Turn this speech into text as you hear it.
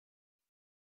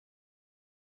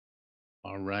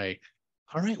All right.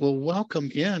 All right. Well,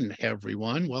 welcome in,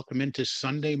 everyone. Welcome into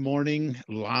Sunday Morning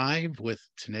Live with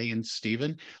Tanae and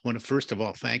Stephen. I want to first of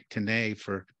all thank you,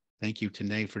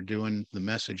 Tanae, for doing the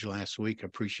message last week.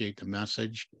 Appreciate the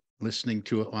message. Listening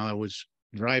to it while I was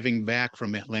driving back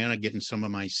from Atlanta, getting some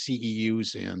of my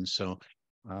CEUs in. So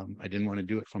I didn't want to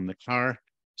do it from the car,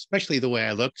 especially the way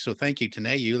I look. So thank you,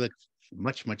 Tanae. You look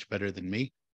much, much better than me.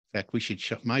 In fact, we should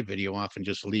shut my video off and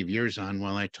just leave yours on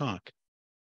while I talk.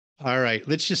 All right,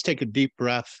 let's just take a deep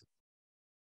breath,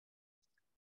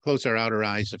 close our outer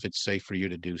eyes if it's safe for you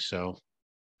to do so,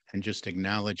 and just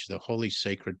acknowledge the holy,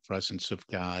 sacred presence of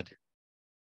God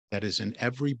that is in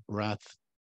every breath,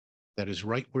 that is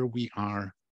right where we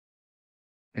are.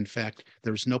 In fact,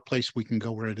 there's no place we can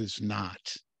go where it is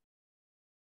not.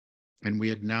 And we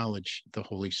acknowledge the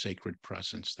holy, sacred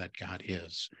presence that God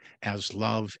is, as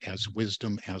love, as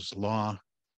wisdom, as law,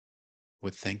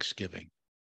 with thanksgiving.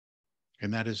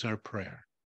 And that is our prayer,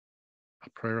 a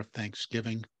prayer of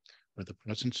thanksgiving for the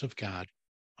presence of God,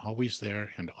 always there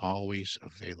and always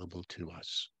available to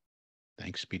us.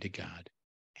 Thanks be to God.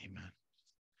 Amen.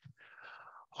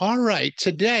 All right.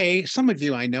 Today, some of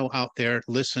you I know out there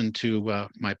listen to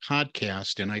my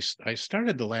podcast, and I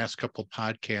started the last couple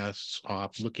podcasts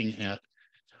off looking at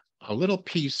a little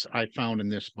piece I found in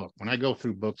this book. When I go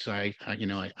through books, I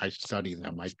study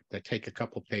them. I take a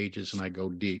couple pages and I go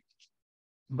deep.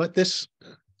 But this,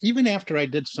 even after I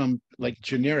did some like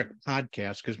generic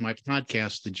podcasts, because my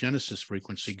podcast, the Genesis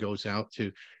frequency, goes out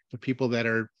to people that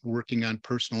are working on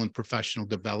personal and professional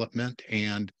development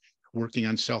and working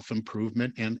on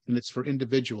self-improvement, and it's for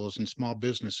individuals and small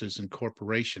businesses and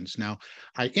corporations. Now,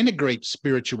 I integrate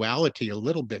spirituality a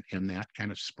little bit in that,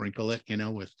 kind of sprinkle it,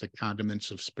 with the condiments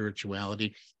of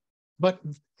spirituality. But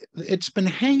it's been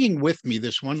hanging with me,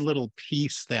 this one little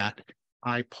piece that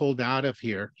I pulled out of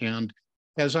here. And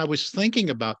as I was thinking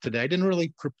about today, I didn't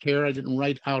really prepare. I didn't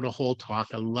write out a whole talk.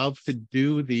 I love to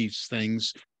do these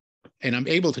things, and I'm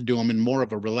able to do them in more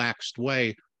of a relaxed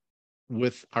way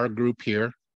with our group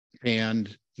here,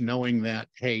 and knowing that,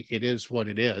 hey, it is what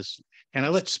it is. And I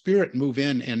let spirit move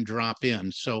in and drop in.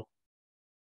 So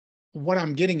what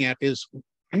I'm getting at is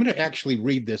I'm going to actually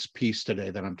read this piece today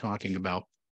that I'm talking about.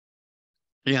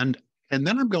 And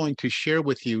then I'm going to share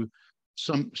with you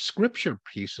some scripture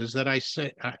pieces that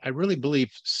I really believe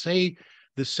say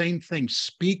the same thing,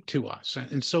 speak to us.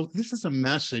 And so this is a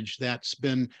message that's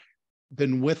been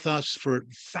with us for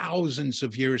thousands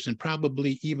of years and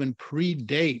probably even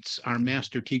predates our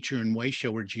master teacher and way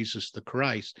shower, Jesus the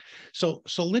Christ. So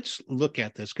let's look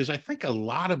at this, because I think a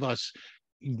lot of us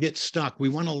get stuck. We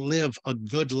want to live a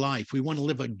good life. We want to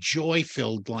live a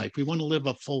joy-filled life. We want to live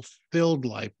a fulfilled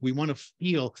life. We want to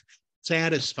feel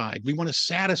satisfied. We want to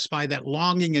satisfy that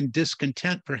longing and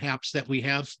discontent, perhaps, that we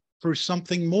have for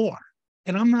something more.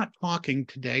 And I'm not talking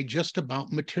today just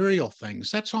about material things.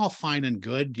 That's all fine and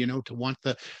good, to want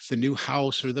the new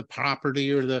house or the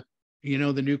property or the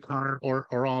new car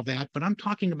or all that. But I'm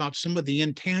talking about some of the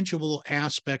intangible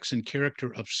aspects and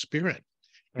character of spirit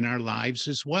in our lives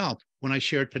as well. When I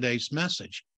share today's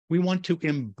message, we want to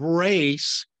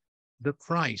embrace the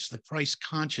Christ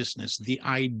consciousness, the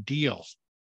ideal.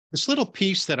 This little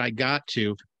piece that I got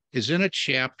to is in a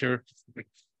chapter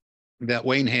that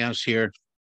Wayne has here,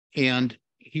 and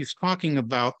he's talking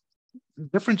about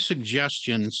different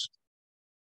suggestions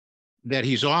that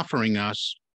he's offering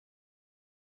us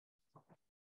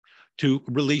to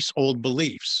release old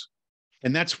beliefs.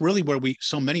 And that's really where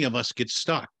so many of us get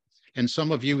stuck. And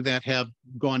some of you that have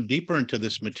gone deeper into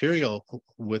this material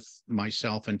with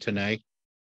myself and Tanae,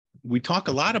 we talk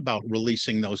a lot about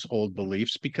releasing those old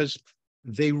beliefs because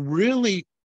they really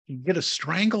get a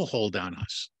stranglehold on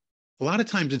us. A lot of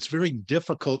times it's very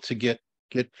difficult to get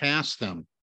past them.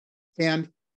 And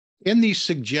in these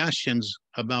suggestions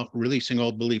about releasing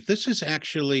old belief, this is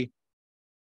actually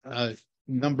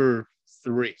number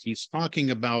 3. He's talking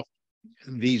about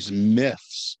these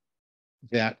myths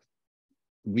that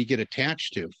we get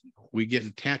attached to. We get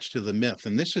attached to the myth.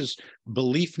 And this is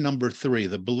belief number 3.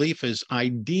 The belief is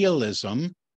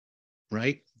idealism,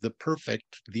 right?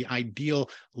 The ideal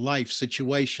life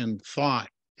situation, thought,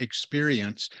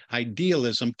 experience.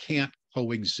 Idealism can't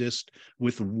coexist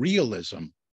with realism.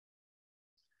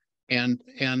 And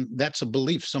that's a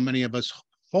belief so many of us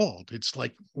hold. It's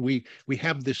like we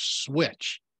have this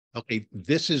switch. Okay,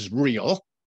 this is real,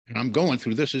 and I'm going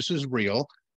through this. This is real.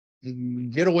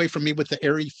 Get away from me with the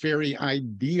airy-fairy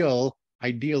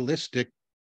idealistic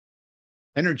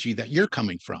energy that you're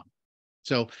coming from.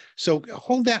 So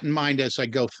hold that in mind as I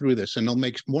go through this, and it'll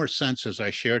make more sense as I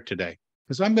share today.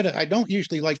 Because I don't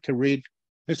usually like to read.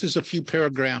 This is a few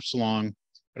paragraphs long,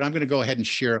 but I'm going to go ahead and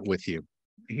share it with you.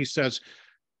 he says,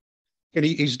 and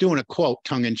he's doing a quote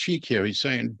tongue in cheek here. He's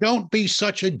saying, don't be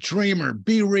such a dreamer,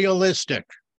 be realistic.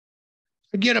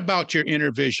 Forget about your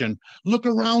inner vision. Look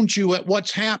around you at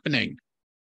what's happening.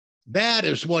 That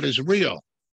is what is real.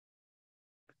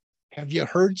 Have you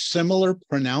heard similar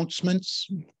pronouncements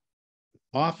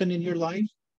often in your life?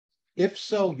 If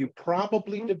so, you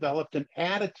probably developed an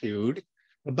attitude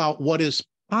about what is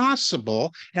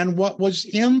possible and what was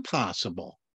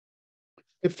impossible.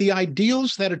 If the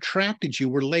ideals that attracted you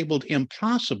were labeled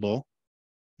impossible,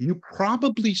 you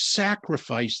probably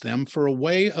sacrificed them for a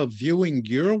way of viewing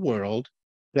your world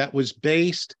that was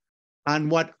based on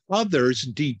what others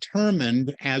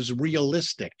determined as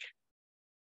realistic.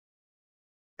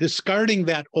 Discarding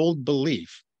that old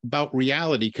belief about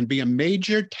reality can be a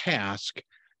major task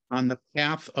on the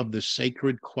path of the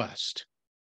sacred quest.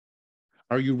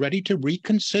 Are you ready to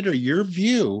reconsider your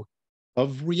view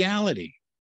of reality?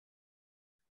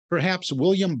 Perhaps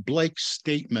William Blake's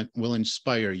statement will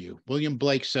inspire you. William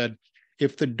Blake said,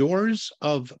 if the doors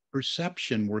of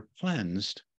perception were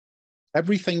cleansed,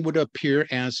 everything would appear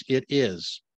as it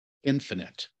is,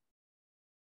 infinite.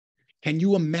 Can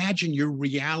you imagine your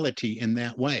reality in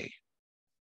that way?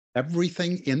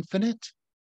 Everything infinite?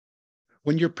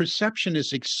 When your perception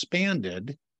is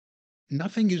expanded,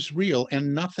 nothing is real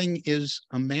and nothing is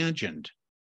imagined.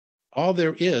 All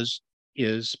there is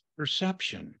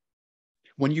perception.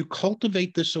 When you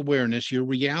cultivate this awareness, your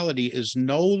reality is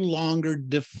no longer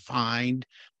defined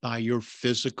by your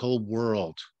physical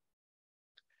world.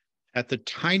 At the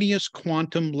tiniest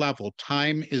quantum level,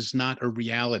 time is not a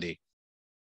reality.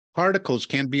 Particles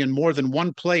can be in more than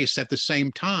one place at the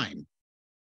same time,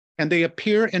 and they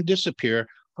appear and disappear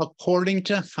according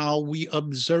to how we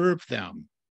observe them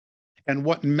and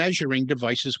what measuring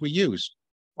devices we use.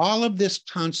 All of this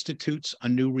constitutes a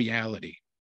new reality.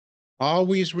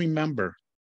 Always remember,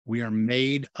 we are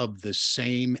made of the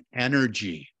same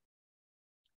energy.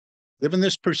 Given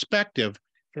this perspective,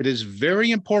 it is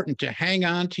very important to hang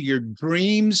on to your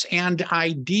dreams and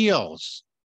ideals.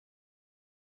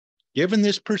 Given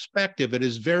this perspective, it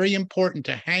is very important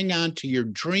to hang on to your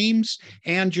dreams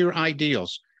and your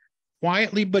ideals.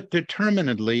 Quietly but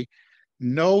determinedly,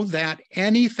 know that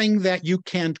anything that you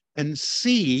can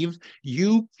conceive,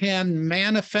 you can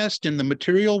manifest in the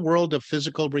material world of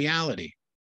physical reality.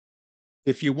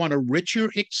 If you want a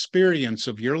richer experience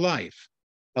of your life,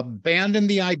 abandon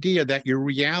the idea that your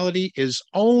reality is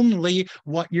only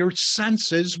what your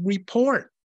senses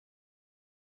report.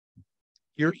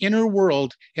 Your inner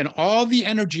world and all the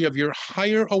energy of your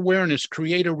higher awareness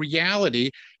create a reality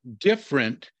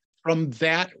different from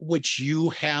that which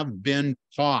you have been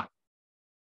taught.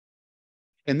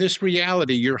 In this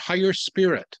reality, your higher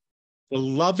spirit, the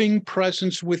loving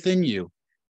presence within you,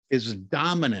 is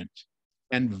dominant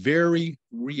and very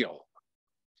real.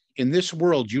 In this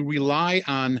world, you rely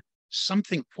on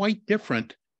something quite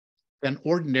different than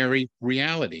ordinary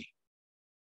reality.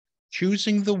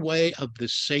 Choosing the way of the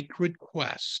sacred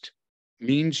quest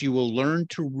means you will learn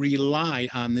to rely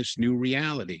on this new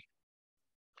reality.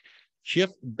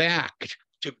 Shift back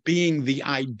to being the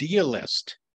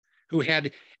idealist who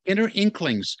had inner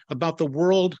inklings about the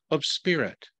world of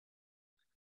spirit.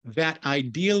 That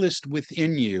idealist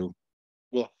within you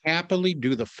will happily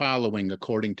do the following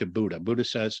according to Buddha. Buddha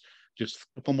says, just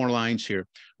a couple more lines here,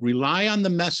 rely on the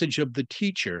message of the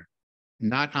teacher,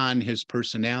 not on his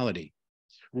personality.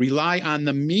 Rely on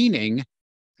the meaning,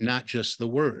 not just the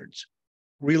words.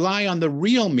 Rely on the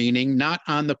real meaning, not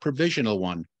on the provisional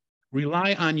one.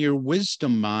 Rely on your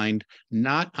wisdom mind,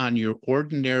 not on your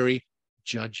ordinary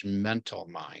judgmental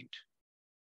mind.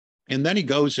 And then he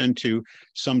goes into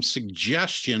some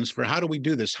suggestions for how do we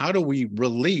do this? How do we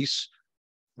release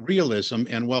realism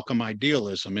and welcome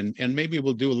idealism? And maybe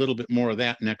we'll do a little bit more of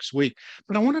that next week.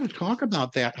 But I wanted to talk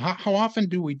about that. How often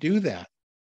do we do that?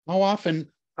 How often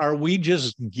are we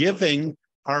just giving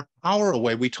our power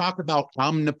away? We talk about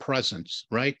omnipresence,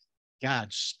 right?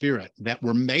 God's spirit that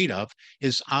we're made of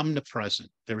is omnipresent.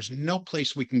 There's no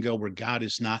place we can go where God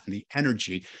is not in the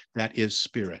energy that is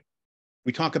spirit.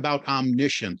 We talk about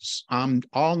omniscience,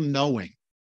 all-knowing.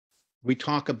 We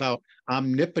talk about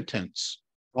omnipotence,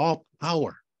 all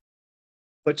power.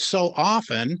 But so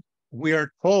often we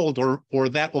are told, or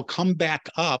that will come back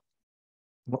up,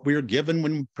 what we were given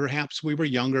when perhaps we were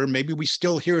younger. Maybe we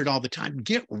still hear it all the time.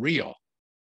 Get real.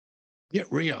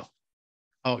 Get real.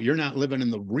 Oh, you're not living in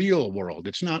the real world.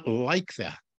 It's not like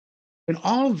that. And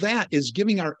all that is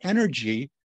giving our energy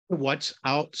to what's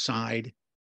outside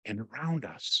and around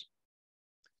us.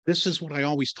 This is what I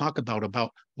always talk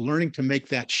about learning to make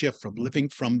that shift from living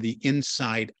from the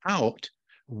inside out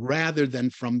rather than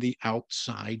from the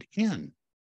outside in.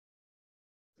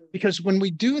 Because when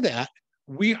we do that,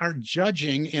 we are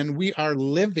judging and we are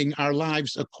living our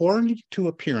lives according to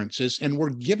appearances, and we're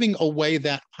giving away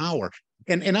that power.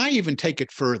 And I even take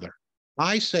it further.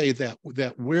 I say that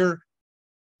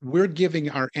we're giving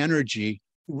our energy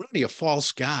really a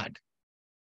false god,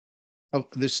 of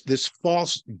this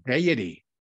false deity,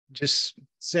 just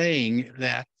saying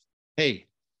that, hey,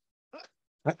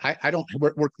 I don't,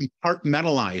 we're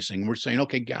compartmentalizing. We're saying,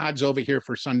 okay, God's over here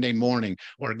for Sunday morning,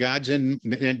 or God's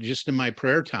just in my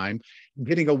prayer time,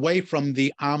 getting away from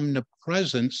the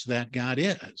omnipresence that God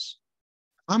is.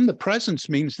 Omnipresence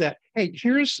means that, hey,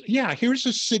 here's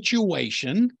a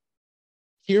situation,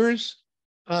 here's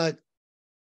an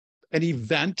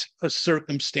event, a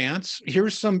circumstance,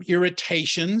 here's some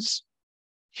irritations,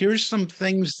 here's some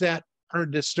things that are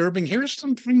disturbing, here's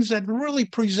some things that are really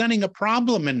presenting a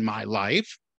problem in my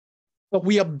life. But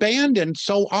we abandon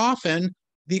so often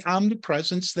the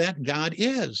omnipresence that God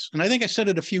is. And I think I said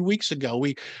it a few weeks ago.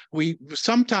 We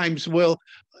sometimes we'll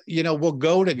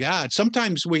go to God.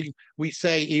 Sometimes we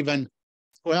say even,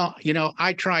 well,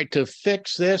 I tried to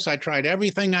fix this. I tried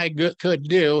everything I could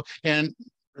do, and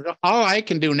all I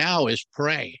can do now is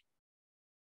pray.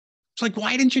 It's like,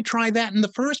 why didn't you try that in the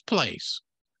first place?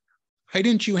 Why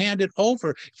didn't you hand it over?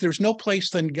 If there's no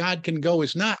place then God can go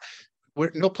is not, where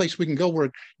no place we can go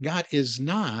where God is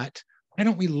not. Why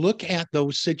don't we look at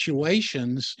those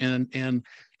situations and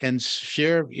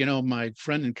share? My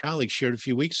friend and colleague shared a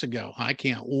few weeks ago, I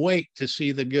can't wait to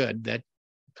see the good that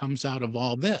comes out of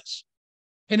all this.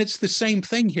 And it's the same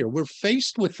thing here. We're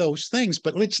faced with those things,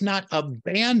 but let's not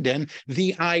abandon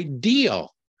the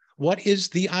ideal. What is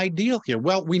the ideal here?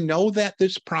 Well, we know that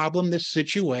this problem, this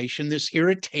situation, this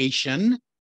irritation,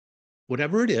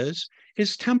 whatever it is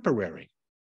temporary.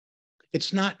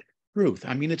 It's not truth.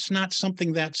 I mean, it's not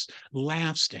something that's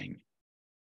lasting,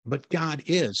 but God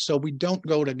is. So we don't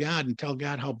go to God and tell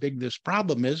God how big this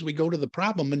problem is. We go to the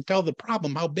problem and tell the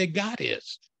problem how big God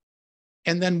is.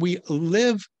 And then we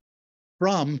live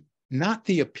from not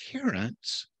the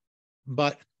appearance,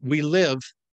 but we live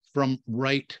from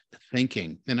right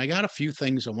thinking. And I got a few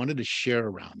things I wanted to share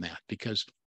around that, because,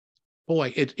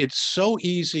 boy, it's so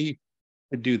easy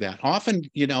to do that. Often,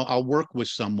 I'll work with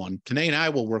someone. Tanae and I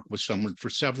will work with someone for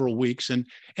several weeks, and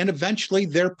eventually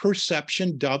their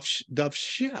perception does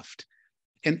shift.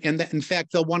 And that, in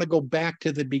fact, they'll want to go back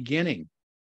to the beginning.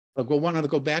 They'll want to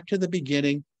go back to the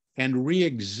beginning and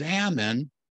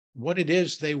re-examine what it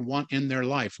is they want in their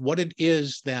life, what it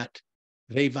is that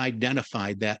they've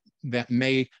identified that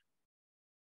may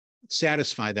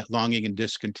satisfy that longing and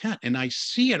discontent. And I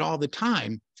see it all the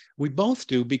time. We both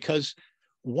do, because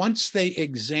once they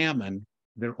examine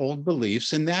their old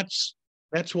beliefs, and that's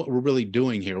what we're really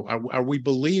doing here. Are we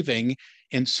believing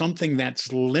in something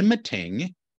that's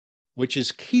limiting, which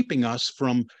is keeping us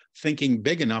from thinking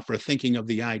big enough or thinking of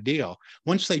the ideal?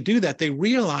 Once they do that, they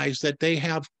realize that they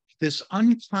have this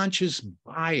unconscious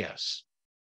bias,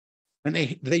 and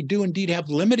they do indeed have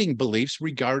limiting beliefs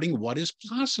regarding what is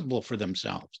possible for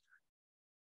themselves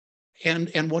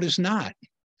and what is not.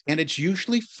 And it's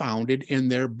usually founded in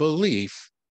their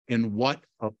belief in what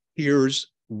appears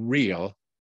real,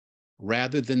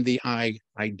 rather than the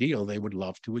ideal they would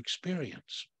love to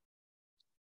experience.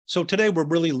 So today we're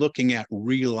really looking at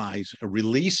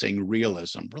releasing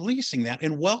realism, releasing that,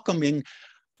 and welcoming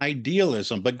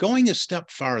idealism, but going a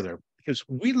step farther, because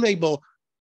we label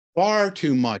far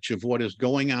too much of what is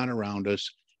going on around us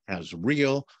as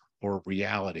real or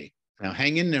reality. Now,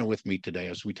 hang in there with me today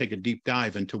as we take a deep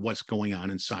dive into what's going on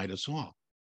inside us all.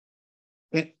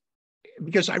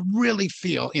 Because I really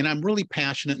feel, and I'm really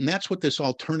passionate, and that's what this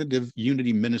alternative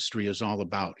unity ministry is all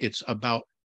about. It's about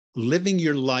living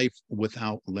your life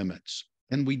without limits.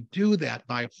 And we do that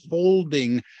by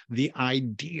holding the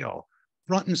ideal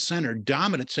front and center,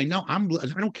 dominant, saying, no, I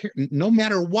don't care. No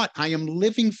matter what, I am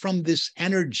living from this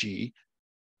energy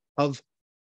of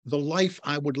the life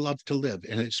I would love to live.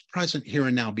 And it's present here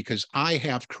and now because I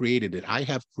have created it. I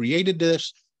have created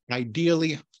this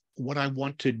ideally, what I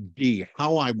want to be,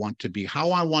 how I want to be,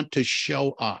 how I want to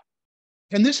show up.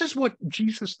 And this is what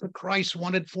Jesus the Christ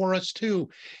wanted for us too.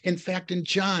 In fact, in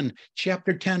John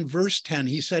chapter 10, verse 10,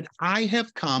 he said, I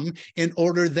have come in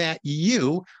order that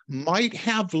you might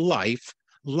have life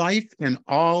in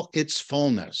all its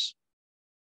fullness.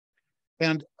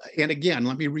 And again,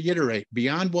 let me reiterate,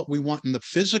 beyond what we want in the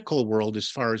physical world as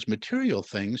far as material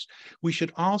things, we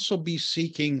should also be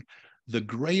seeking the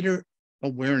greater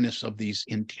awareness of these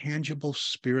intangible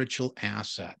spiritual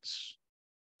assets.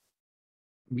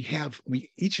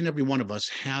 Each and every one of us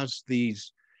has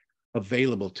these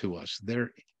available to us.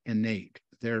 They're innate.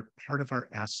 They're part of our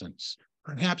essence,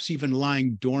 perhaps even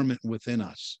lying dormant within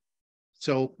us.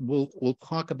 So we'll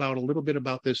talk about a little bit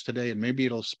about this today, and maybe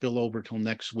it'll spill over till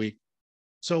next week.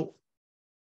 So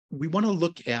we want to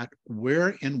look at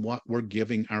where and what we're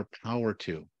giving our power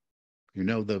to. You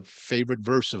know, the favorite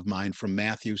verse of mine from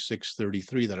Matthew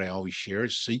 6:33 that I always share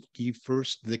is, seek ye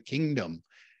first the kingdom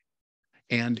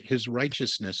and his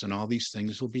righteousness, and all these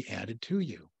things will be added to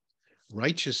you.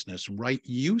 Righteousness, right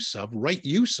use of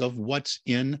what's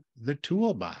in the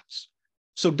toolbox.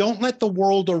 So don't let the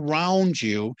world around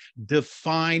you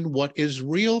define what is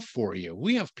real for you.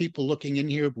 We have people looking in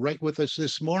here right with us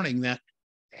this morning that,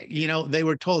 they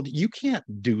were told, you can't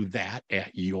do that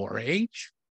at your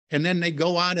age. And then they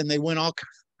go out and they win all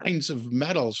kinds of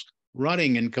medals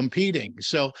running and competing.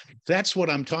 So that's what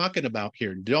I'm talking about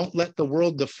here. Don't let the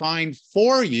world define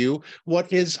for you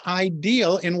what is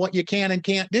ideal and what you can and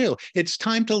can't do. It's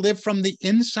time to live from the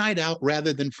inside out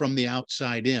rather than from the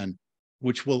outside in,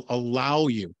 which will allow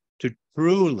you to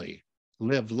truly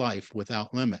live life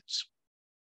without limits.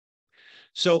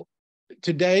 So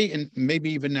today, and maybe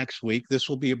even next week, this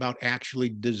will be about actually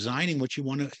designing what you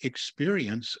want to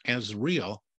experience as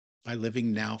real by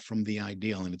living now from the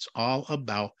ideal. And it's all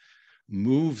about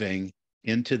moving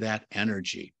into that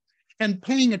energy and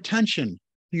paying attention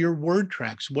to your word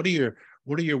tracks. What are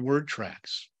your word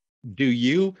tracks? Do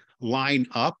you line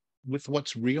up with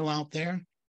what's real out there?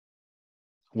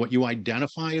 What you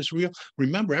identify as real?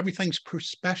 Remember, everything's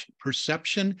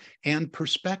perception and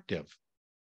perspective.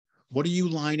 What are you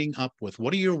lining up with?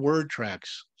 What are your word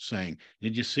tracks saying?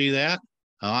 Did you see that?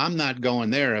 Oh, I'm not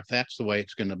going there if that's the way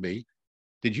it's going to be.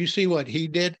 Did you see what he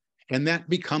did? And that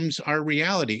becomes our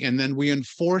reality. And then we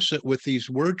enforce it with these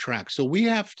word tracks. So we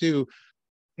have to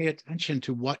pay attention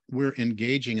to what we're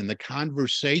engaging in, the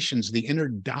conversations, the inner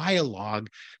dialogue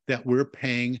that we're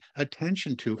paying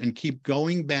attention to, and keep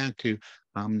going back to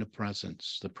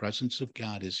omnipresence. The presence of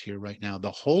God is here right now.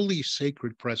 The holy,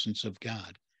 sacred presence of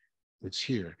God is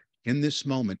here in this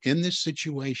moment, in this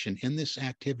situation, in this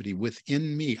activity.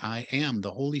 Within me, I am the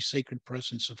holy, sacred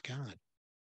presence of God.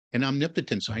 And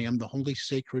omnipotence, I am the holy,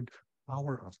 sacred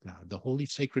power of God. The holy,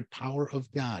 sacred power of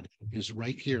God is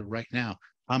right here, right now.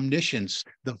 Omniscience,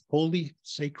 the holy,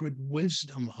 sacred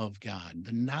wisdom of God,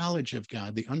 the knowledge of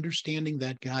God, the understanding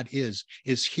that God is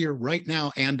here right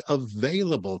now and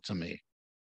available to me.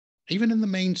 Even in the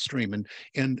mainstream,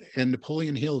 and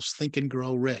Napoleon Hill's Think and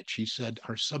Grow Rich, he said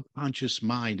our subconscious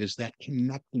mind is that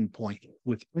connecting point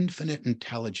with infinite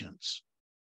intelligence.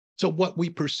 So what we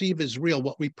perceive as real,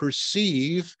 what we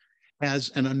perceive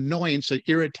as an annoyance, an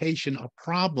irritation, a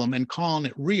problem, and calling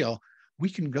it real, we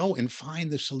can go and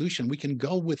find the solution. We can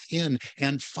go within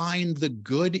and find the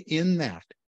good in that.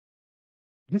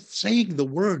 Just saying the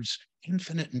words,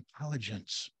 infinite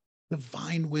intelligence,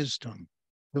 divine wisdom,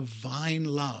 divine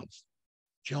love,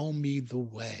 show me the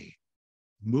way,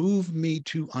 move me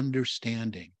to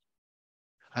understanding.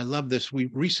 I love this. We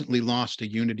recently lost a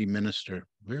Unity minister.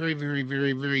 Very, very,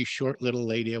 very, very short little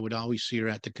lady. I would always see her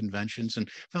at the conventions, and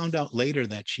found out later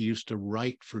that she used to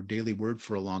write for Daily Word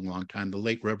for a long, long time, the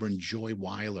late Reverend Joy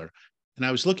Weiler. And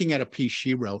I was looking at a piece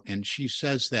she wrote, and she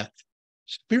says that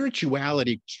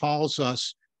spirituality calls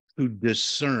us to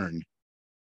discern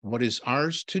what is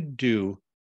ours to do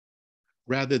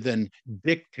rather than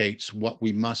dictates what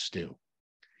we must do.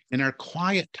 In our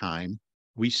quiet time,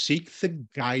 we seek the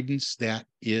guidance that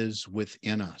is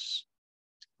within us.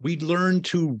 We learn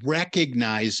to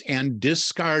recognize and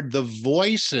discard the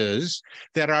voices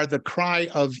that are the cry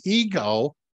of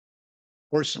ego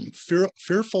or some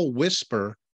fearful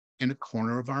whisper in a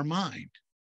corner of our mind.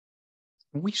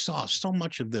 We saw so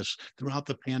much of this throughout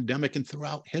the pandemic and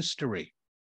throughout history.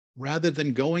 Rather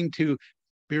than going to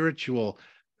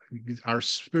our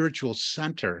spiritual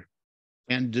center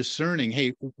and discerning,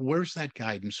 hey, where's that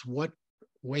guidance? What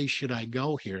way should I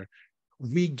go here?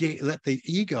 We let the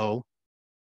ego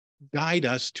guide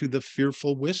us to the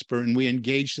fearful whisper, and we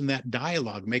engaged in that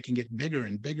dialogue, making it bigger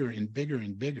and bigger and bigger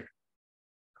and bigger.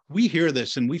 We hear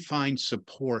this and we find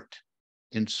support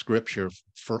in scripture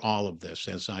for all of this,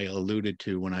 as I alluded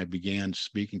to when I began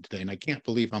speaking today. And I can't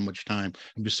believe how much time,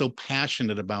 I'm just so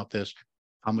passionate about this,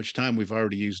 how much time we've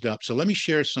already used up. So let me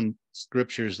share some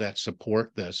scriptures that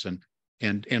support this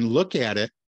and look at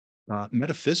it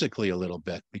metaphysically a little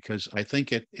bit, because I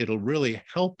think it'll really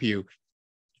help you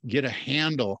get a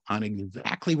handle on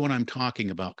exactly what I'm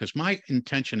talking about. Because my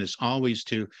intention is always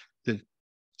to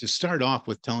start off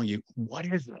with telling you, what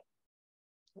is it?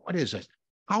 What is it?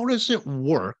 How does it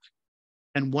work?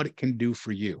 And what it can do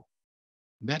for you.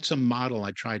 That's a model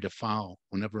I try to follow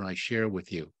whenever I share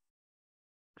with you.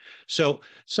 So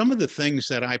some of the things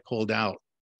that I pulled out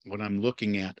when I'm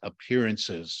looking at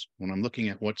appearances, when I'm looking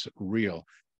at what's real,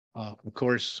 Of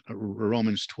course,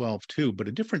 Romans 12:2, but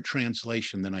a different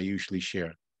translation than I usually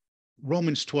share.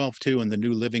 Romans 12:2 in the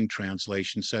New Living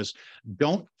Translation says,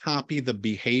 don't copy the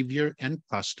behavior and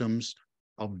customs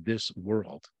of this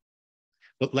world,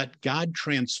 but let God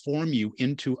transform you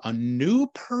into a new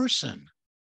person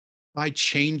by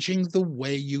changing the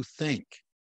way you think.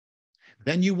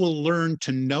 Then you will learn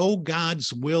to know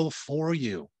God's will for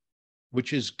you,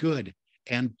 which is good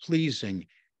and pleasing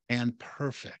and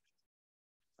perfect.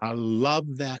 I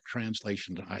love that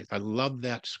translation. I love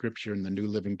that scripture in the New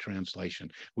Living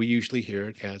Translation. We usually hear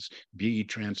it as be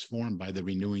transformed by the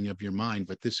renewing of your mind,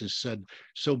 but this is said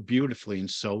so beautifully and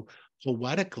so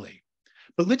poetically.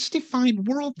 But let's define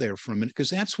world there for a minute,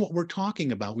 because that's what we're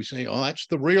talking about. We say, oh, that's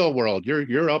the real world.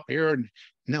 You're up here. And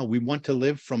no, we want to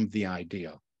live from the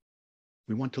ideal.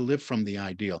 We want to live from the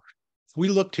ideal. If we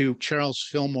look to Charles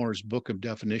Fillmore's book of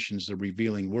definitions, The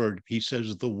Revealing Word, he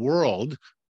says the world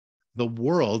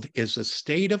is a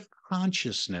state of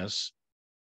consciousness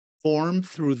formed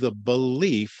through the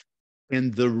belief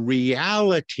in the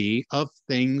reality of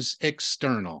things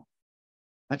external.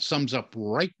 That sums up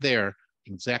right there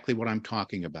exactly what I'm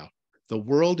talking about. The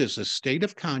world is a state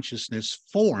of consciousness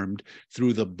formed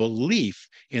through the belief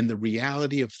in the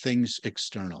reality of things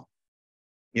external.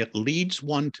 It leads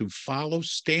one to follow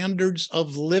standards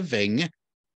of living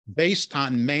based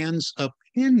on man's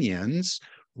opinions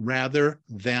rather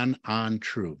than on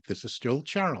truth. This is still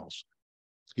Charles.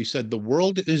 He said, the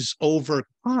world is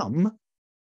overcome.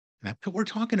 That's what we're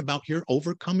talking about here,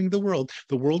 overcoming the world.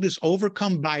 The world is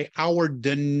overcome by our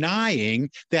denying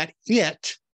that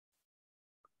it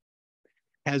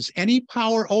has any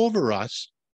power over us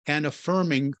and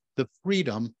affirming the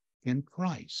freedom in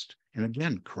Christ. And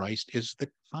again, Christ is the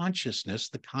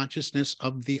consciousness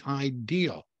of the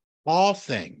ideal. All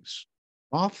things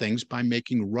by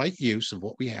making right use of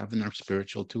what we have in our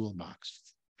spiritual toolbox.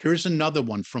 Here's another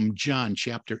one from John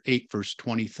chapter 8, verse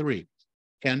 23.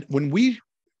 And when we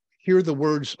hear the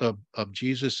words of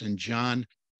Jesus in John,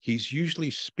 he's usually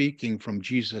speaking from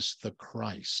Jesus the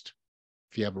Christ.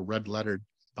 If you have a red lettered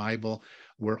Bible,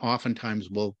 where oftentimes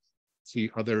we'll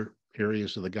see other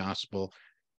areas of the gospel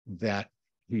that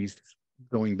he's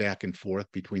going back and forth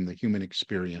between the human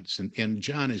experience. And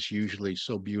John is usually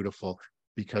so beautiful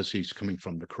because he's coming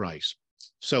from the Christ.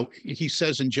 So he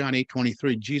says in John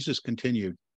 8:23, Jesus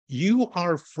continued, you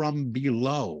are from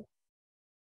below.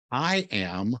 I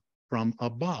am from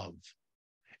above.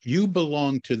 You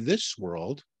belong to this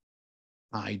world.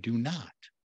 I do not.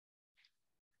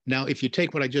 Now, if you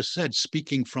take what I just said,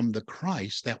 speaking from the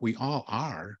Christ that we all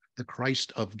are, the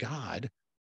Christ of God,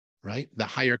 right? The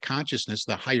higher consciousness,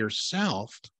 the higher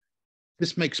self,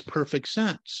 this makes perfect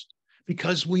sense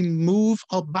because we move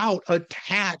about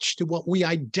attached to what we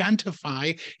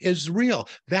identify as real.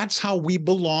 That's how we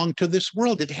belong to this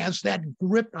world. It has that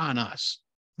grip on us.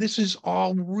 This is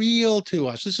all real to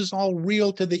us. This is all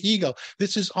real to the ego.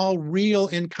 This is all real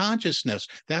in consciousness.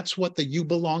 That's what the you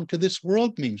belong to this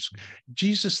world means.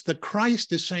 Jesus the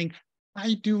Christ is saying,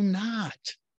 I do not.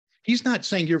 He's not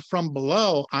saying you're from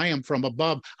below. I am from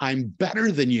above. I'm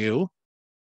better than you.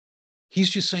 He's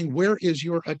just saying, where is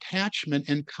your attachment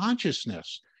and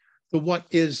consciousness to what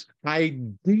is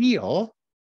ideal,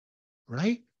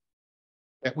 right?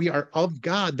 That we are of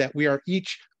God, that we are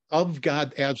each of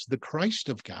God as the Christ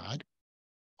of God,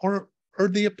 or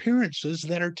the appearances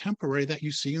that are temporary that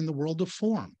you see in the world of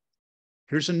form.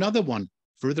 Here's another one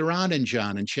further on in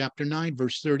John in chapter 9,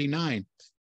 verse 39.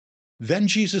 Then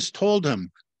Jesus told him,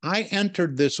 I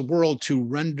entered this world to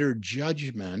render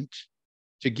judgment,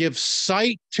 to give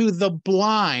sight to the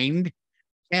blind,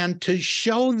 and to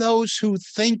show those who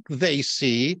think they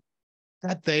see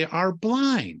that they are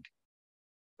blind.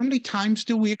 How many times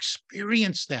do we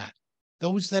experience that?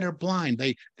 Those that are blind,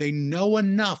 they know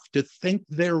enough to think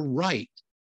they're right,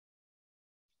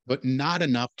 but not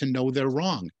enough to know they're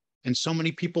wrong. And so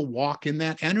many people walk in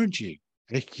that energy.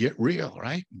 Hey, get real,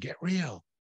 right? Get real.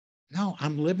 No,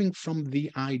 I'm living from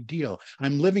the ideal.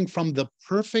 I'm living from the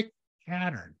perfect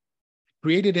pattern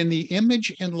created in the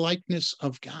image and likeness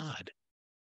of God,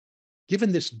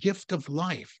 given this gift of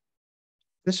life.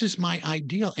 This is my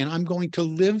ideal, and I'm going to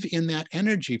live in that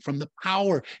energy from the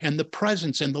power and the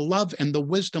presence and the love and the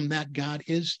wisdom that God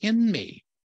is in me.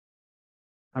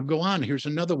 I'll go on. Here's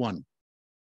another one.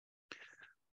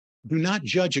 Do not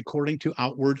judge according to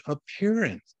outward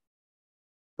appearance,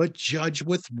 but judge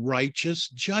with righteous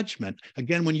judgment.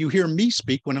 Again, when you hear me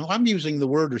speak, when I'm using the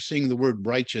word or seeing the word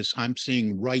righteous, I'm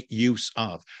seeing right use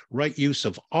of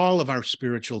all of our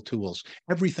spiritual tools,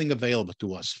 everything available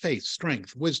to us, faith,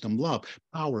 strength, wisdom, love,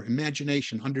 power,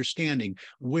 imagination, understanding,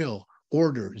 will,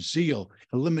 order, zeal,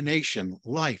 elimination,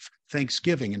 life,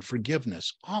 thanksgiving, and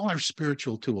forgiveness. All are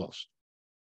spiritual tools.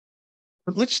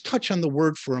 But let's touch on the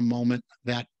word for a moment,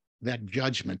 that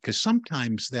judgment, because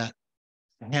sometimes that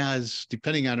has,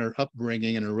 depending on our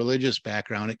upbringing and our religious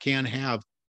background, it can have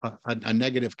a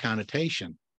negative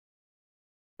connotation.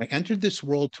 I entered this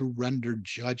world to render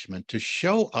judgment, to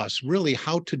show us really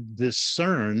how to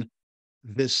discern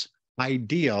this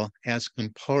ideal as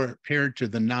compared to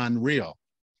the non-real.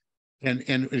 And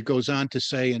it goes on to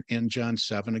say in John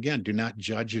 7, again, do not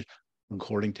judge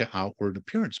according to outward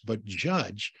appearance, but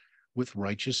judge with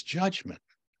righteous judgment.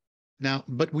 Now,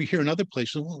 but we hear in other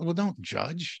places, well, don't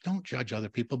judge other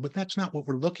people, but that's not what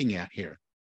we're looking at here.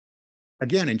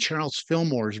 Again, in Charles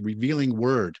Fillmore's Revealing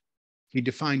Word, he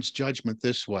defines judgment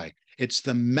this way. It's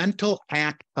the mental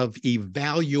act of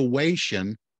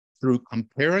evaluation through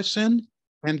comparison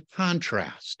and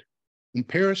contrast.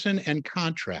 Comparison and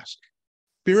contrast.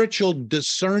 Spiritual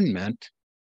discernment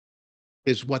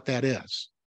is what that is.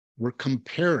 We're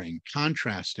comparing,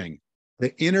 contrasting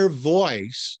the inner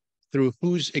voice through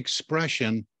whose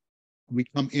expression we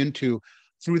come into,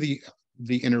 through the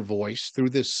inner voice, through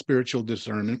this spiritual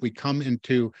discernment, we come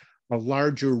into a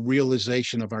larger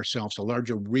realization of ourselves, a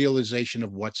larger realization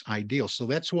of what's ideal. So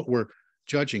that's what we're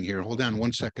judging here. Hold on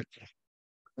one second.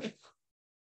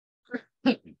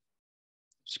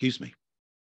 Excuse me.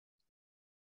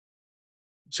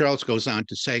 Charles goes on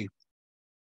to say,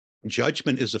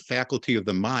 judgment is a faculty of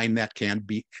the mind that can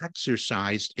be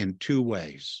exercised in two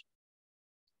ways.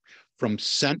 From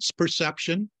sense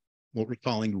perception, what we're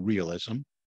calling realism,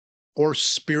 or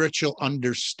spiritual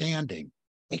understanding,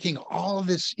 taking all of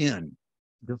this in,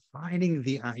 defining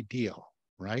the ideal,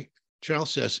 right?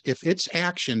 Charles says, if its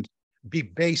action be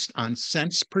based on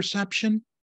sense perception,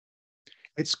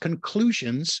 its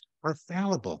conclusions are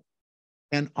fallible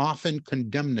and often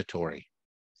condemnatory.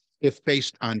 If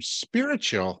based on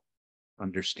spiritual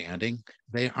understanding,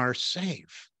 they are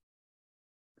safe.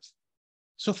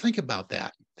 So think about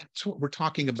that. That's what we're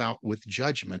talking about with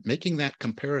judgment, making that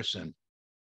comparison.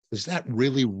 Is that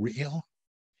really real?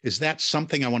 Is that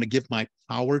something I want to give my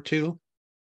power to?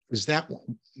 Is that,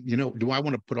 do I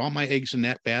want to put all my eggs in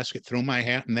that basket, throw my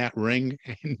hat in that ring,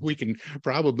 and we can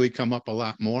probably come up a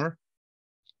lot more?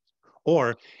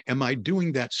 Or am I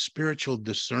doing that spiritual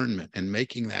discernment and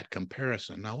making that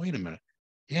comparison? Now, wait a minute.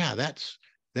 Yeah, that's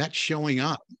showing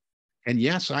up. And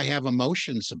yes, I have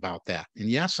emotions about that. And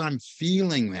yes, I'm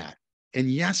feeling that.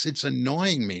 And yes, it's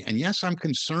annoying me. And yes, I'm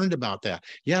concerned about that.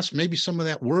 Yes, maybe some of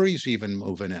that worry's even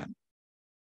moving in.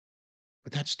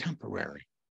 But that's temporary.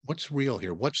 What's real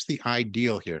here? What's the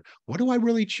ideal here? What do I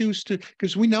really choose to?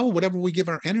 Because we know whatever we give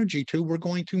our energy to, we're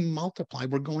going to multiply,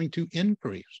 we're going to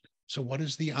increase. So what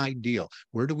is the ideal?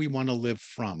 Where do we want to live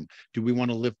from? Do we want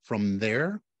to live from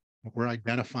there, what we're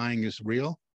identifying as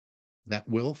real, that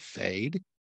will fade?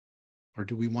 Or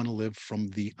do we want to live from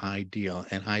the ideal?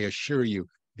 And I assure you,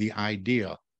 the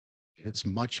ideal, it's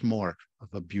much more of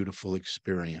a beautiful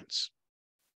experience.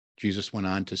 Jesus went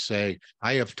on to say,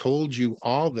 I have told you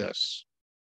all this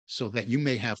so that you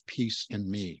may have peace in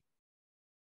me.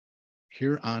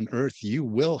 Here on earth, you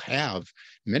will have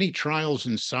many trials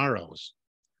and sorrows,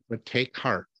 but take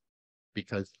heart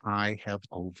because I have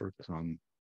overcome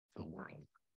the world.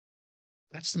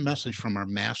 That's the message from our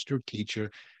master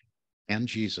teacher and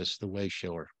Jesus, the way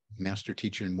shower, master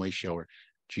teacher and way shower,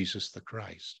 Jesus the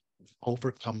Christ.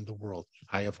 Overcome the world.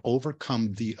 I have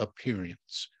overcome the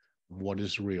appearance of what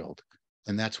is real.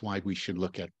 And that's why we should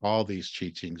look at all these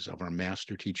teachings of our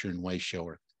master teacher and way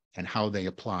shower and how they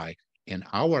apply in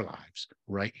our lives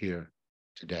right here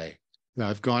today. Now,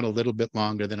 I've gone a little bit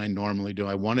longer than I normally do.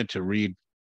 I wanted to read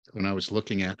when I was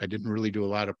looking at, I didn't really do a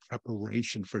lot of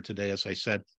preparation for today. As I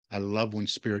said, I love when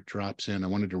Spirit drops in. I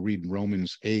wanted to read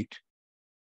Romans 8,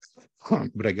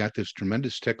 but I got this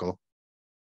tremendous tickle,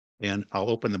 and I'll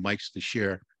open the mics to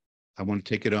share. I want to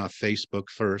take it off Facebook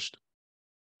first,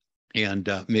 and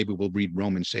maybe we'll read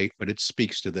Romans 8, but it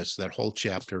speaks to this. That whole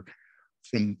chapter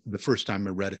from the first time I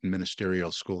read it in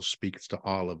ministerial school speaks to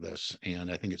all of this, and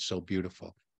I think it's so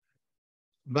beautiful.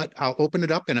 But I'll open it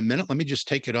up in a minute. Let me just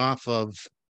take it off of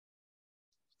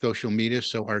social media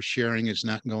so our sharing is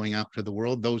not going out to the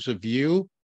world. Those of you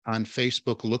on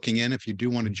Facebook looking in, if you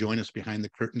do want to join us behind the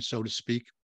curtain, so to speak,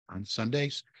 on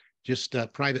Sundays, just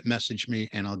private message me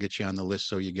and I'll get you on the list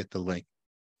so you get the link.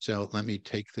 So let me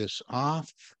take this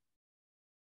off.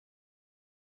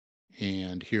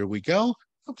 And here we go.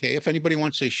 Okay, if anybody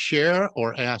wants to share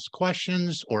or ask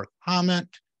questions or comment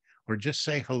or just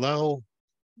say hello,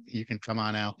 you can come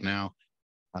on out now.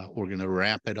 We're going to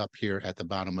wrap it up here at the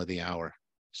bottom of the hour.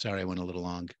 Sorry, I went a little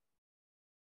long.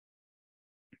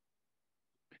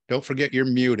 Don't forget you're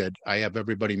muted. I have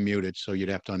everybody muted, so you'd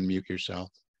have to unmute yourself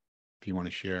if you want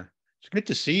to share. It's good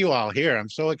to see you all here. I'm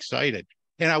so excited.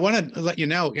 And I want to let you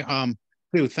know,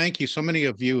 too, thank you. So many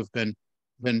of you have been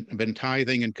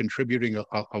tithing and contributing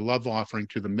a love offering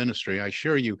to the ministry. I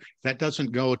assure you that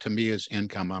doesn't go to me as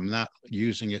income. I'm not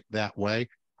using it that way.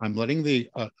 I'm letting the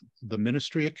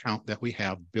ministry account that we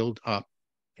have build up,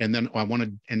 and then I want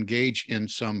to engage in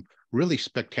some really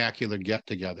spectacular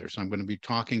get-togethers. I'm going to be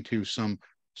talking to some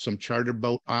charter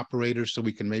boat operators so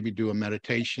we can maybe do a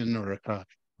meditation or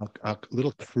a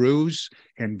little cruise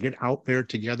and get out there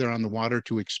together on the water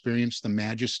to experience the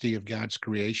majesty of God's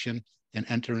creation and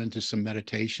enter into some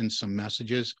meditation, some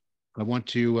messages. I want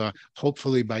to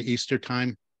hopefully by Easter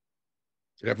time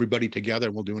get everybody together.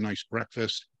 We'll do a nice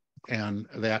breakfast, and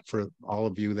that for all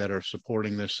of you that are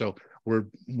supporting this. So we're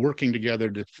working together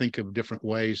to think of different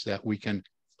ways that we can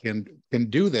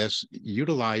do this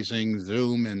utilizing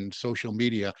Zoom and social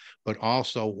media, but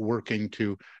also working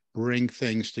to bring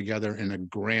things together in a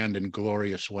grand and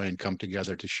glorious way and come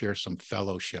together to share some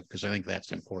fellowship, because I think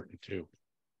that's important too.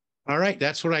 All right,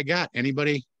 that's what I got.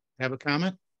 Anybody have a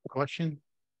comment, a question?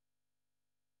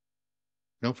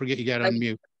 Don't forget you got to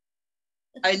unmute.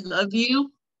 I love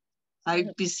you. I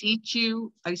beseech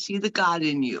you. I see the God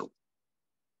in you.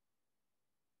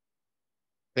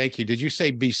 Thank you. Did you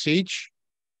say beseech?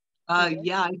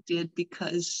 Yeah, I did,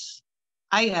 because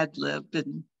I ad-libbed,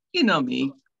 and you know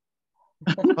me.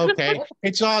 Okay,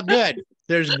 it's all good.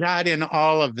 There's God in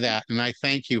all of that, and I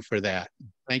thank you for that.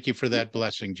 Thank you for that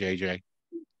blessing, JJ.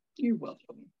 You're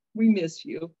welcome. We miss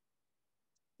you.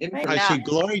 I see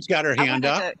Glory's got her hand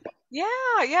up. Yeah,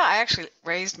 I actually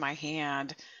raised my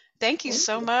hand. Thank you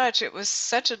so much. It was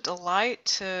such a delight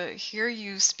to hear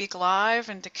you speak live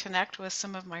and to connect with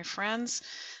some of my friends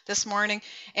this morning.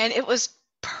 And it was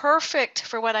perfect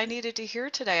for what I needed to hear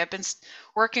today. I've been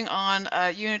working on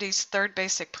Unity's third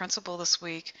basic principle this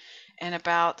week, and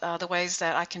about the ways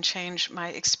that I can change my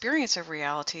experience of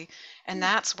reality. And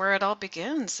that's where it all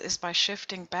begins, is by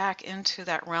shifting back into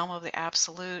that realm of the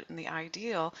absolute and the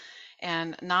ideal,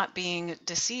 and not being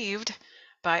deceived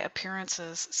by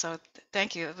appearances. So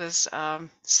thank you. It was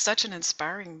such an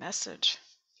inspiring message.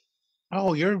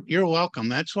 Oh, you're welcome.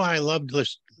 That's why I love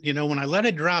this. You know, when I let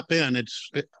it drop in,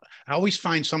 I always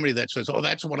find somebody that says, "Oh,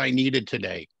 that's what I needed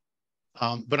today."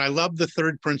 But I love the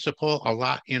third principle a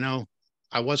lot. You know,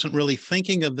 I wasn't really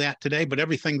thinking of that today, but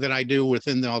everything that I do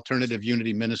within the Alternative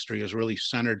Unity Ministry is really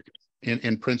centered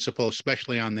in principle,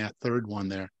 especially on that third one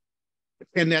there.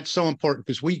 And that's so important,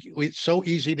 because it's so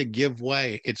easy to give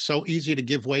way. It's so easy to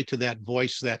give way to that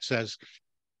voice that says,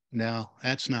 no,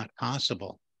 that's not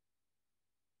possible.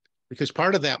 Because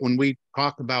part of that, when we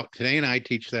talk about today, and I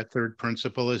teach that third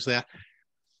principle, is that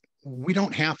we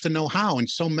don't have to know how. And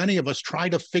so many of us try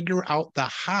to figure out the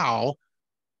how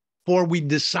before we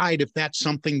decide if that's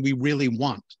something we really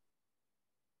want.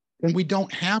 And we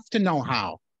don't have to know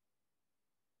how.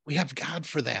 We have God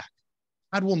for that.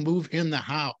 God will move in the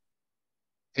how.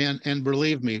 And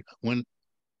believe me, when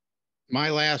my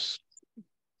last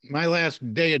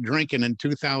day of drinking in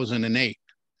 2008,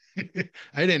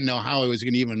 I didn't know how I was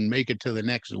going to even make it to the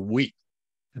next week.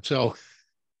 So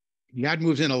God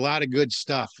moves in a lot of good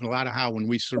stuff, and a lot of how, when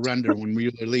we surrender, when we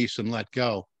release and let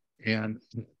go. And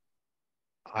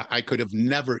I could have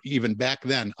never, even back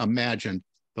then, imagined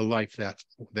the life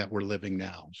that we're living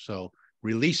now. So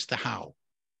release the how.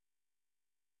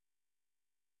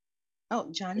 Oh,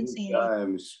 John and Sandy.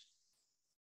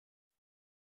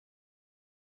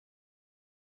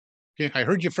 Yeah, I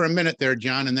heard you for a minute there,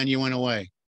 John, and then you went away.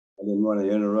 I didn't want to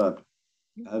interrupt.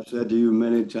 I've said to you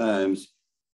many times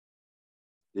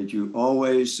that you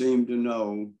always seem to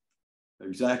know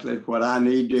exactly what I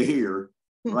need to hear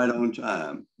right on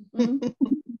time.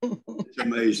 It's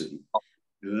amazing.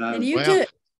 And you too.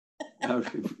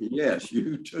 Yes,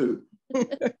 you too.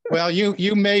 Well,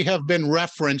 you may have been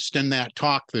referenced in that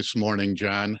talk this morning,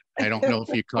 John. I don't know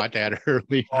if you caught that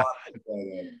early on.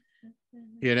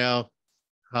 You know,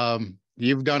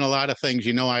 you've done a lot of things.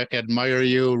 You know, I admire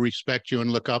you, respect you,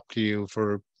 and look up to you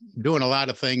for doing a lot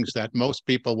of things that most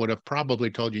people would have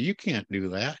probably told you can't do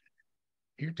that.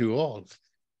 You're too old.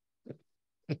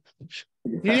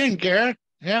 You didn't care.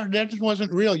 Yeah, that just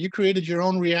wasn't real. You created your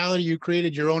own reality. You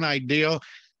created your own ideal.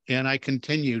 And I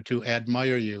continue to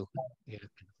admire you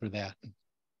for that.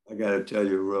 I got to tell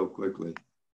you real quickly.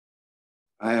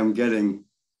 I am getting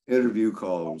interview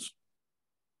calls,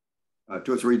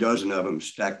 2 or 3 dozen of them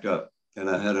stacked up. And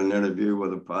I had an interview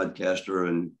with a podcaster,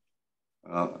 and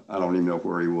I don't even know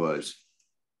where he was,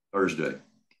 Thursday.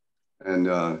 And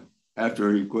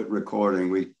after he quit recording,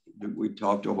 we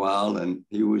talked a while, and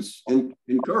he was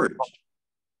encouraged.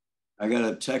 I got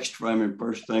a text from him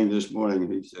first thing this morning.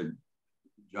 He said,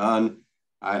 John,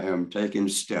 I am taking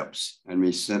steps. And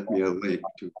he sent me a link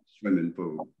to the swimming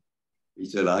pool. He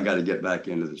said, I got to get back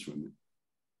into the swimming.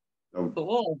 So,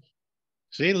 Cool.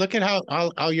 See, look at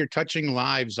how you're touching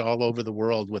lives all over the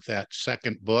world with that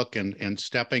second book and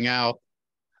stepping out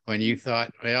when you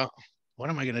thought, well, what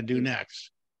am I going to do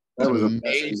next? that was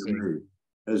amazing to me,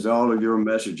 as all of your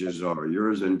messages are,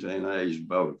 yours and Tanae's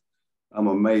both. I'm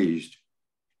amazed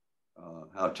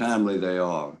how timely they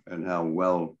are and how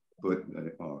well put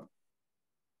they are.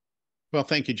 Well,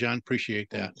 thank you, John. Appreciate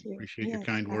that. Thank you. Appreciate your Yes,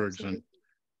 kind words and absolutely.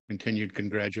 continued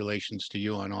congratulations to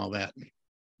you on all that.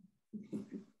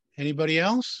 Anybody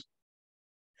else?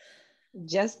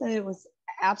 Just that it was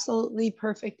absolutely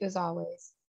perfect as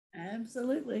always.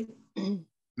 Absolutely.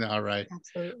 All right.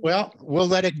 Absolutely. Well, we'll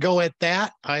let it go at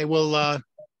that. I will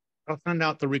I'll send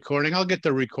out the recording. I'll get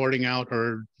the recording out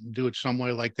or do it some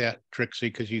way like that, Trixie,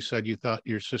 because you said you thought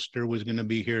your sister was going to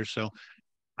be here. So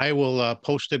I will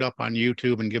post it up on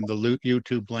YouTube and give the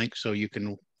YouTube link so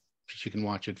she can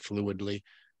watch it fluidly.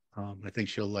 I think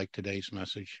she'll like today's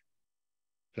message.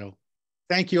 So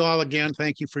thank you all again.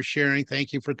 Thank you for sharing.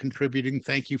 Thank you for contributing.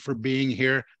 Thank you for being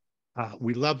here.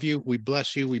 We love you. We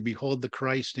bless you. We behold the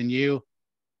Christ in you.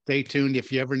 Stay tuned.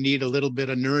 If you ever need a little bit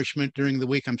of nourishment during the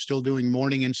week, I'm still doing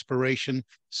morning inspiration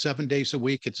 7 days a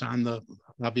week. It's on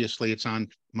obviously it's on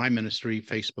my ministry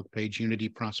Facebook page, Unity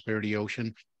Prosperity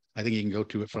Ocean. I think you can go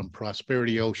to it from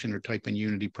Prosperity Ocean or type in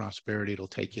Unity Prosperity. It'll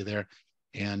take you there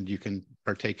and you can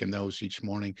partake in those each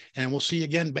morning. And we'll see you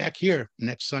again back here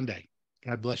next Sunday.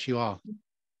 God bless you all.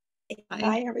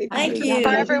 Bye, everybody. Thank you.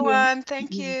 Bye, everyone.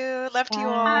 Thank you. Love to you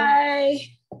all. Bye.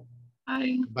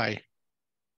 Bye. Bye.